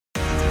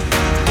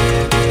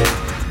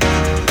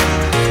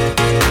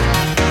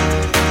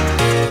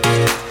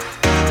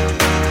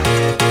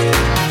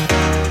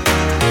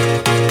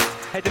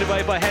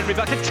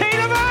coming back to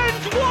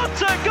Tielemans.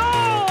 What a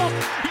goal!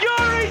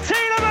 Yuri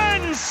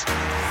Tielemans!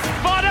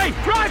 Vardy,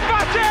 right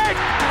footed,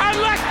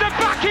 and Leicester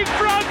back in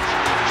front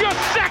just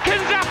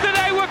seconds after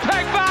they were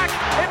pegged back.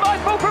 It might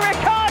fall for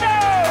Ricardo!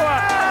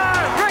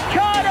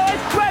 Ricardo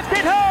has swept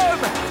it home!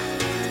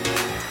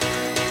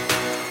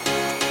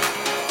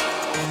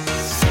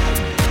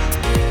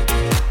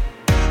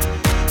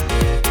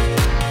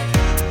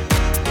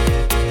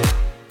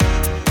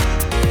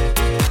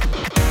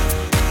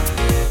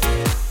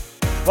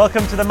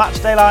 Welcome to the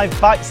Matchday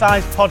Live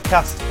bite-sized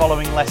podcast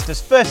following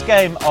Leicester's first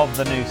game of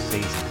the new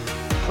season.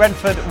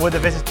 Brentford were the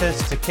visitors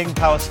to King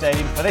Power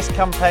Stadium for this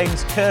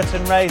campaign's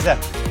curtain raiser,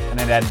 and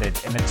it ended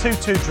in a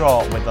 2-2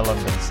 draw with the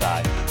London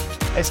side.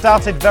 It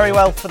started very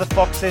well for the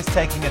Foxes,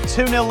 taking a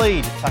 2-0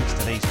 lead thanks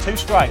to these two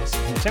strikes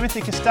from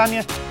Timothy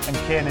Castagna and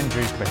Kiernan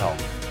Dewsbury-Hall.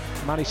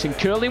 Madison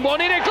curling one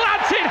in, a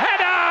glancing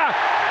header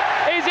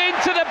is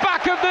into the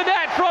back of the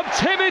net from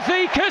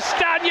Timothy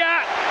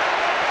Castagna.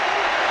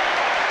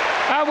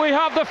 And we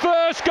have the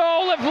first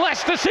goal of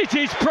Leicester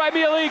City's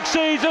Premier League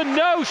season.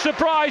 No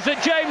surprise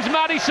that James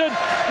Maddison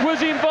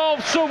was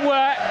involved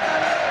somewhere.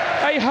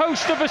 A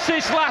host of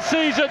assists last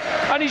season,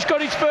 and he's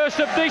got his first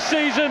of this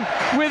season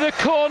with a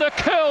corner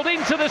curled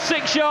into the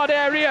 6-yard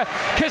area.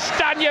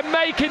 Castagna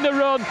making the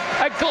run,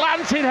 a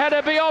glancing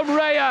header beyond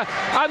Raya,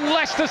 and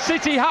Leicester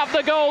City have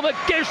the goal that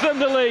gives them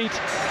the lead.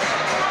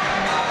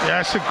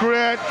 Yes, a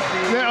great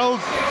little,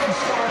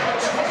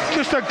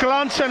 just a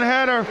glancing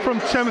header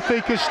from Timothy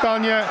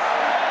Castagna.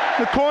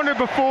 The corner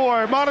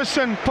before,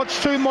 Maddison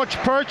puts too much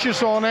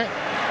purchase on it,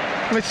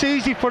 and it's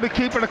easy for the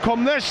keeper to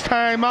come. This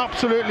time,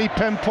 absolutely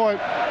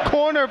pinpoint.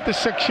 Corner of the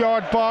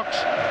 6-yard box.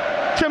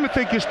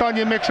 Timothy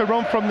Castagna makes a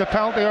run from the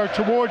penalty area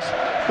towards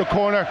the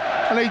corner,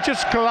 and he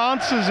just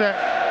glances it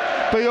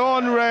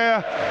beyond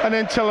Raya and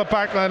into the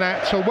back of the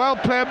net. So well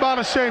played,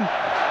 Maddison.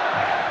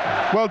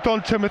 Well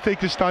done, Timothy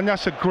Castagna.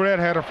 That's a great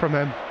header from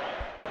him.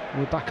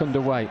 We're back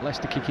underway.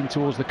 Leicester kicking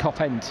towards the Kop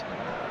end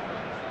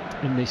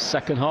in this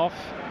second half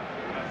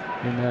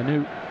in their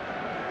new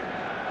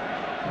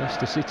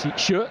Leicester City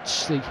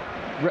shirts. The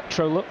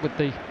retro look with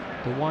the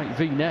white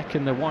V-neck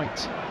and the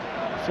white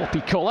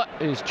floppy collar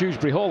is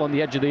Dewsbury-Hall on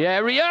the edge of the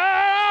area.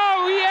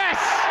 Oh yes!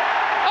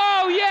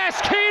 Oh yes!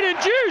 Kiernan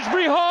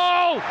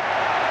Dewsbury-Hall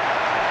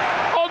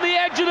on the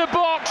edge of the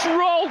box,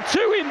 rolled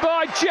to him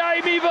by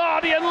Jamie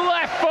Vardy, and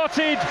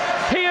left-footed.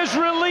 He has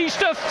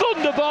released a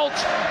thunderbolt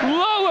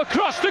low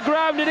across the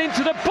ground and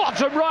into the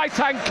bottom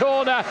right-hand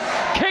corner.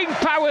 King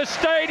Power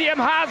Stadium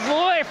has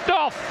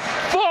lift-off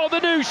for the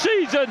new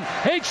season.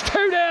 It's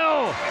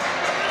 2-0.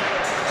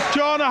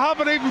 John, I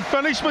haven't even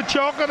finished my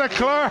chocolate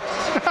eclair.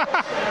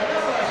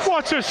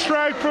 What's a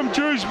strike from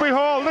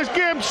Dewsbury-Hall. This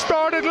game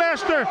started,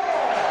 Leicester,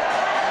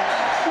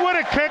 with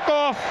a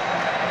kick-off.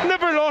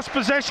 Never lost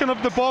possession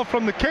of the ball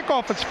from the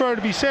kick-off, it's fair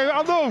to be said.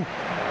 Although,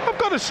 I've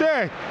got to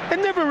say, it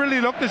never really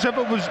looked as if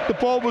the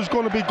ball was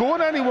going to be going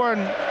anywhere.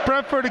 And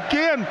Brentford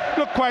again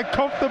looked quite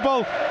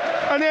comfortable.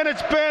 And then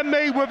it's Ben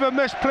Mee with a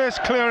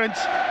misplaced clearance.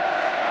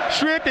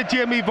 Straight to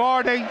Jamie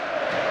Vardy.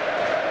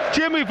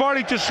 Jamie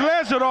Vardy just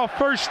lays it off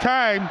first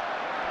time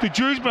to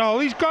Dewsbury-Hall.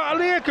 He's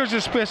got acres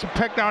of space to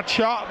pick that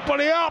shot, but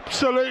he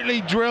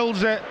absolutely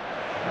drills it.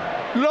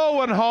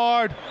 Low and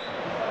hard.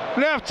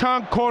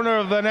 Left-hand corner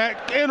of the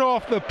net, in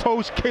off the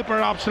post, keeper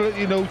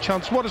absolutely no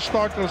chance. What a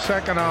start to the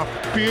second half.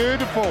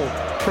 Beautiful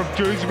from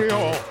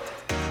Dewsbury-Hall.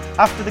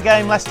 After the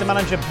game, Leicester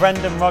manager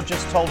Brendan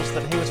Rodgers told us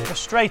that he was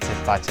frustrated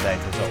by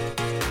today's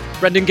result.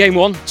 Brendan, game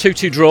one,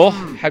 2-2 draw.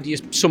 How do you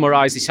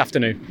summarise this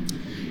afternoon?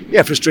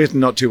 Yeah, frustrating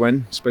not to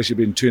win, especially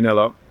being 2-0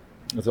 up.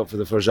 I thought for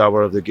the first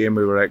hour of the game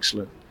we were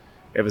excellent.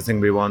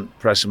 Everything we want,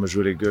 pressing was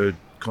really good,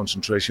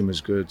 concentration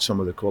was good, some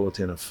of the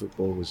quality in our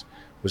football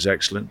was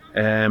excellent.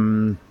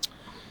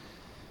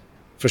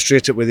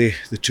 Frustrated with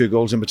the two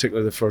goals, in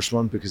particular the first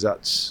one, because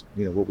that's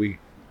what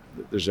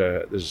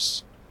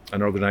there's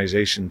an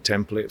organisation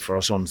template for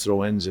us on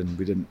throw-ins, and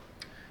we didn't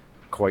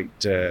quite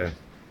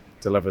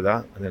deliver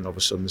that, and then all of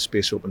a sudden the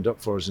space opened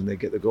up for us and they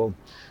get the goal.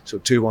 So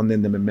 2-1,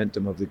 then the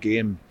momentum of the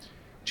game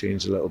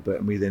changed a little bit,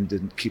 and we then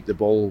didn't keep the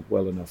ball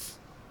well enough,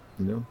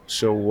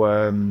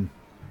 So,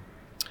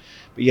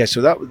 but yeah,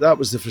 so that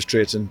was the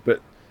frustrating,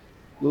 but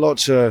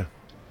lots of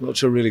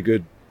really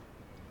good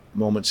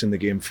moments in the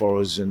game for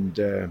us,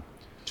 and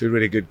two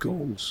really good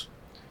goals.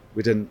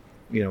 We didn't,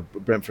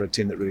 Brentford, a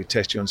team that really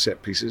test you on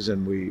set pieces,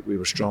 and we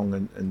were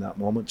strong in that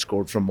moment,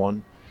 scored from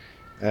one,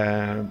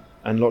 and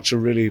lots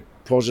of really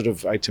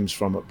positive items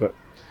from it. But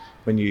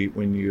when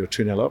you're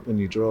 2-0 up and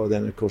you draw,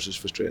 then of course it's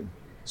frustrating.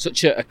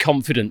 Such a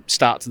confident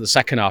start to the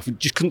second half. We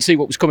just couldn't see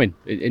what was coming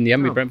in the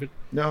end with Brentford.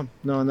 No,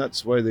 and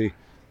that's why the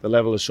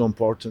level is so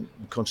important.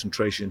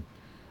 Concentration.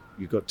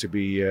 You've got to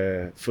be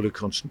fully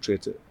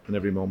concentrated in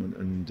every moment,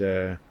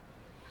 and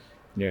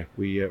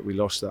we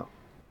lost that.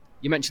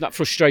 You mentioned that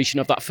frustration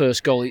of that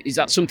first goal. Is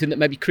that something that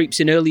maybe creeps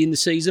in early in the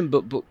season,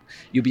 but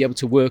you'll be able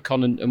to work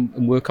on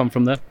and work on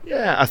from there?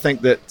 Yeah, I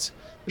think that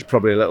there's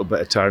probably a little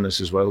bit of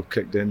tiredness as well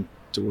kicked in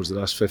towards the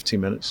last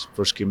 15 minutes,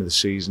 first game of the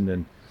season,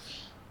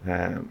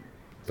 and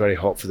very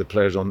hot for the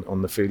players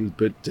on the field.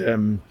 But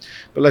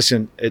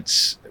listen,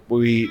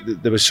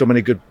 there was so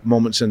many good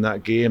moments in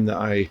that game that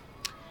I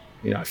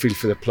feel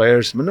for the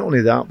players. But not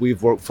only that,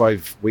 we've worked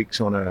 5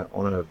 weeks on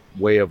a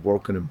way of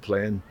working and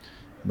playing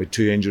with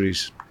 2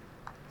 injuries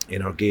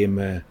in our game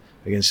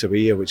against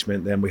Sevilla, which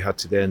meant then we had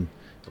to then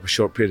have a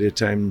short period of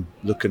time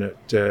looking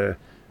at a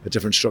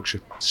different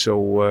structure.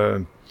 So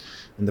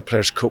and the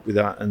players coped with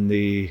that, and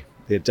they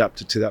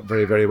adapted to that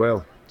very, very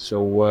well.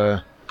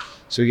 So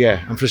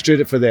yeah, I'm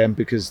frustrated for them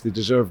because they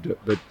deserved it,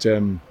 but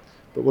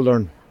we'll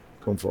learn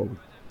going forward.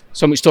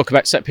 So much talk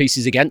about set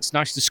pieces against.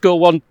 Nice to score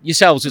one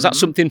yourselves. Is that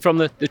something from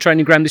the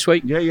training ground this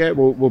week? Yeah.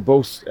 Well,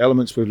 both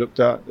elements we've looked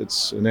at.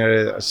 It's an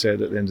area that I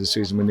said at the end of the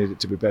season we needed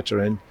to be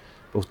better in,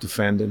 both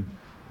defending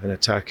and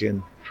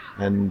attacking.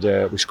 And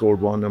we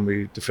scored one, and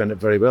we defended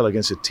very well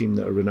against a team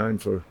that are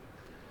renowned for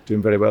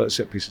doing very well at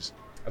set pieces.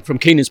 From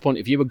Keenan's point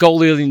of view, a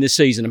goal early in the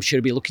season, I'm sure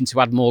he'll be looking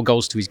to add more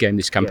goals to his game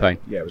this campaign.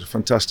 Yeah, it was a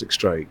fantastic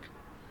strike.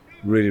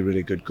 Really,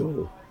 really good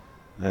goal.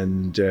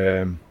 And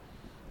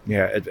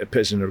it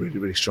puts us in a really,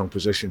 really strong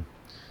position.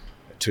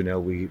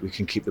 2-0, we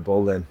can keep the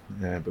ball then,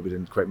 but we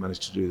didn't quite manage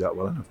to do that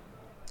well enough.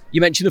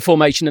 You mentioned the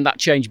formation and that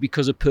change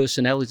because of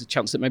personnel. Is there a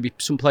chance that maybe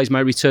some players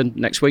may return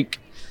next week?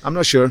 I'm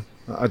not sure.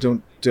 I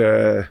don't.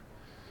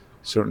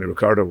 Certainly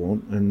Ricardo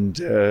won't, and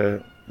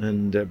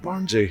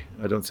Barnesy,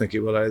 I don't think he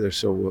will either.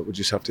 So we'll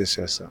just have to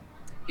assess that.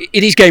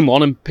 It is game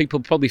one, and people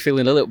are probably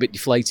feeling a little bit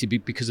deflated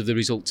because of the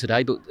result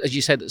today. But as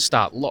you said at the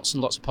start, lots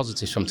and lots of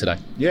positives from today.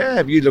 Yeah,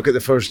 if you look at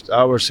the first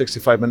hour,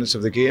 65 minutes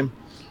of the game,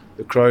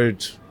 the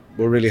crowd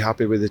were really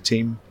happy with the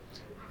team,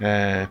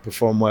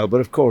 performed well.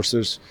 But of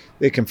course,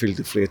 they can feel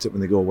deflated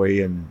when they go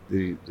away and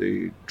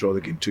they draw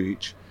the game 2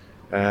 each.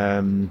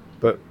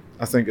 But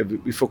I think if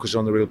we focus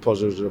on the real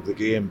positives of the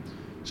game,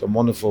 some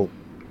wonderful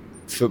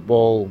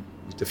football,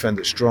 we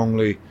defended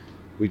strongly.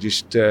 We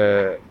just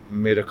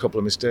made a couple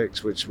of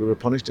mistakes, which we were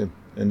punished in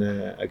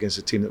against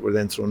a team that were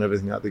then throwing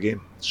everything at the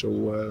game.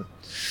 So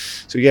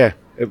yeah,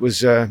 it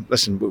was.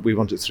 Listen, we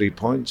wanted 3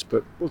 points,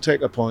 but we'll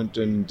take a point,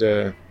 and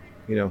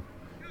we'll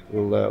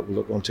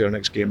look on to our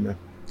next game now.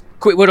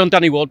 Quick word on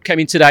Danny Ward. Came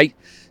in today,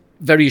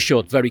 very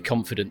assured, very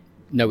confident.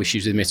 No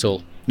issues with him at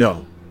all.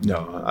 No.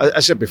 I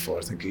said before,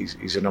 I think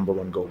he's a number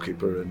 1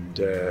 goalkeeper,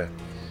 and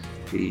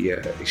he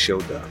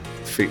showed that.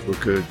 Feet were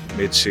good,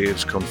 made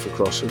saves, come for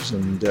crosses,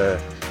 and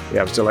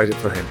I was delighted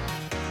for him.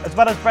 As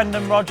well as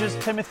Brendan Rodgers,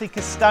 Timothy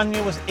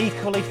Castagna was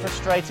equally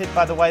frustrated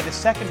by the way the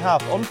second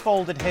half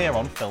unfolded here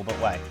on Filbert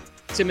Way.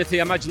 Timothy,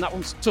 I imagine that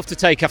one's tough to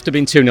take after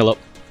being 2-0 up.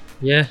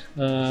 Yeah,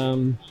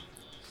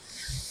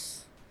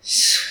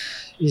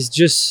 it's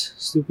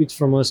just stupid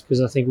from us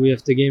because I think we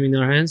have the game in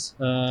our hands,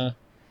 and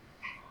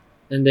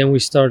then we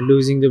start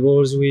losing the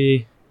balls.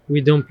 We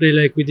don't play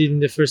like we did in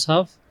the first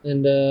half,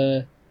 and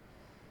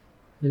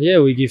yeah,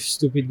 we give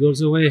stupid goals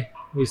away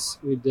with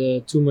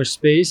too much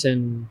space,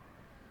 and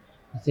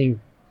I think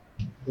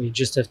we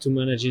just have to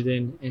manage it.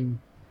 And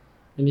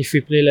if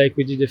we play like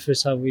we did the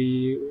first half,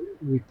 we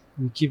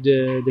keep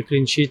the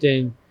clean sheet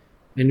and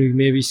we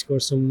maybe score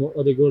some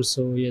other goals.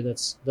 So yeah,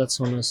 that's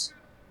on us.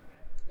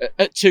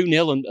 At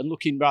 2-0 and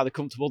looking rather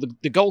comfortable,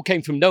 the goal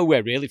came from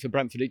nowhere really for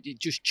Brentford. It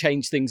just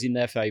changed things in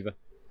their favour.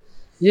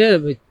 Yeah,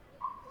 but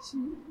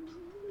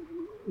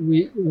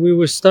we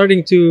were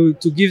starting to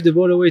give the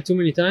ball away too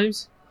many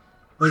times.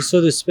 We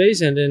saw the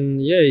space, and then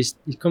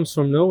it comes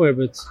from nowhere.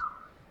 But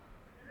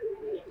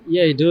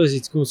yeah, it does.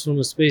 It comes from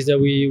a space that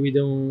we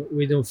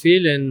don't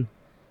feel, and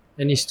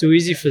it's too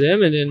easy for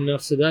them. And then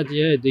after that,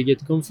 they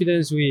get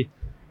confidence. We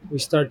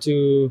start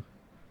to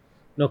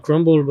not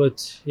crumble,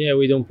 but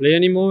we don't play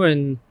anymore.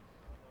 And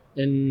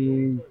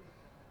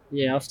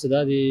after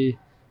that, it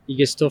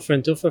gets tougher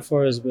and tougher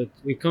for us. But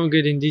we can't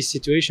get in these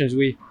situations.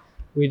 We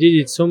did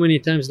it so many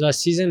times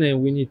last season,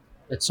 and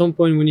at some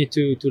point we need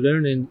to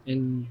learn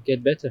and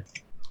get better.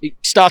 It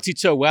started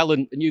so well,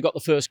 and you got the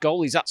first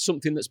goal. Is that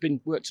something that's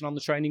been worked on the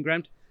training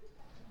ground?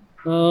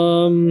 We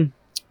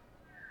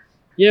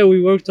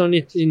worked on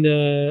it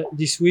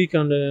this week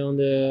on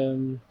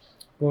the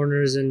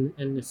corners and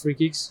the free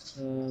kicks.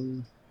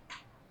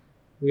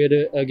 We had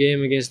a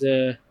game against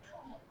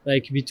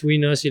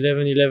between us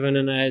 11-11,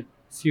 and I had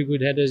a few good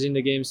headers in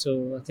the game,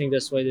 so I think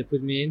that's why they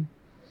put me in.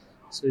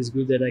 So it's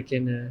good that I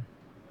can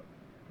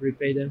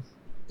repay them.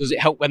 Does it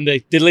help when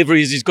the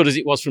delivery is as good as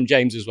it was from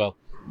James as well?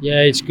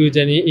 Yeah, it's good,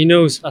 and he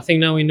knows. I think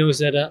now he knows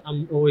that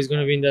I'm always going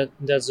to be in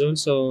that zone,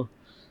 so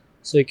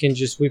he can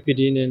just whip it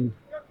in, and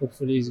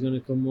hopefully he's going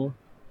to come more.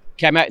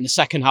 Came out in the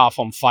second half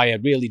on fire,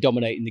 really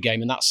dominating the game,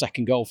 and that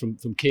second goal from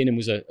Keenan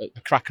was a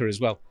cracker as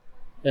well.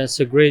 Yeah, it's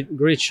a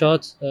great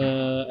shot,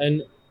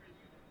 and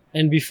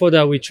before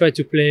that we tried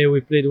to play. We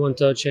played one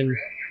touch, and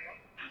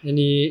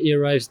he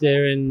arrives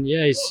there, and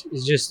it's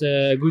just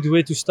a good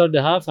way to start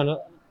the half. And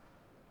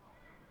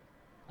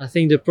I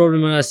think the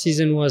problem last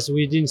season was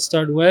we didn't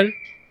start well.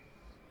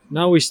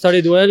 Now we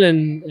started well,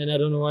 and I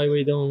don't know why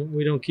we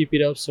don't keep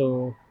it up.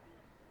 So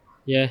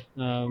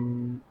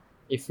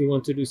if we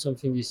want to do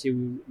something this year,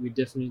 we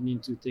definitely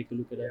need to take a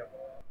look at that.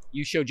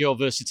 You showed your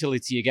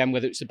versatility again,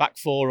 whether it's a back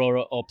four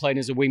or playing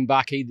as a wing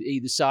back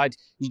either side.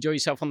 You enjoy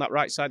yourself on that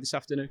right side this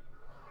afternoon?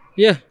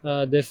 Yeah,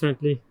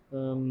 definitely.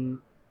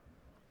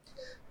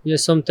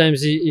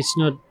 Sometimes it's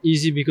not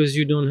easy because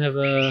you don't have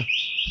a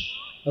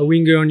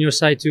winger on your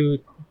side to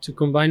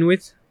combine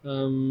with.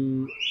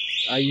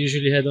 I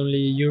usually had only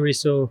Yuri,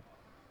 so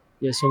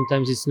yeah,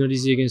 sometimes it's not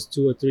easy against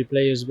 2 or 3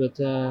 players. But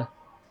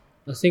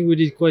I think we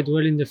did quite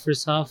well in the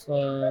first half.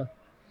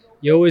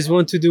 You always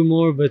want to do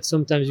more, but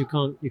sometimes you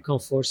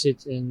can't force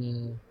it.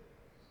 And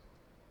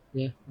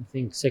I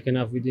think second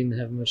half we didn't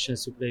have much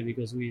chance to play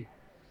because we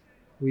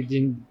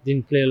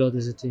didn't play a lot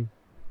as a team.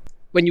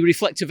 When you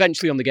reflect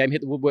eventually on the game,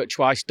 hit the woodwork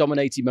twice,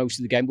 dominated most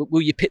of the game,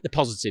 will you pick the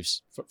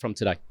positives from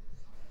today?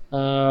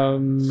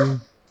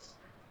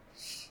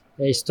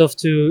 It's tough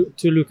to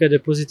look at the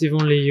positive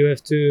only. You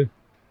have to.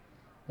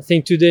 I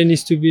think today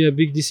needs to be a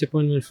big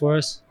disappointment for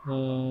us.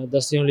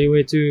 That's the only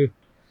way to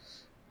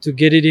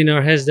get it in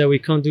our heads that we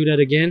can't do that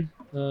again.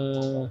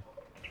 I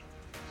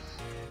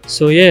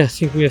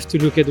think we have to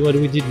look at what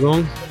we did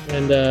wrong,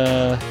 and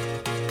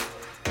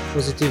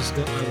positives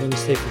are going to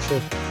stay for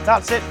sure.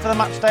 That's it for the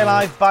Matchday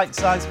Live Bite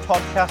Size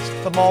podcast.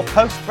 For more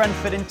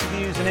post-Brentford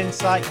interviews and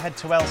insight, head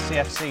to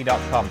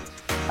lcfc.com.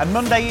 And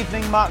Monday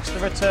evening marks the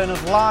return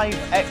of Live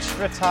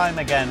Extra Time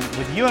again,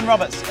 with Ewan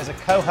Roberts as a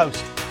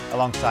co-host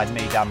alongside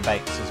me, Dan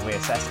Bates, as we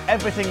assess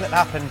everything that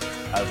happened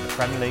over the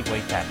Premier League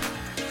weekend.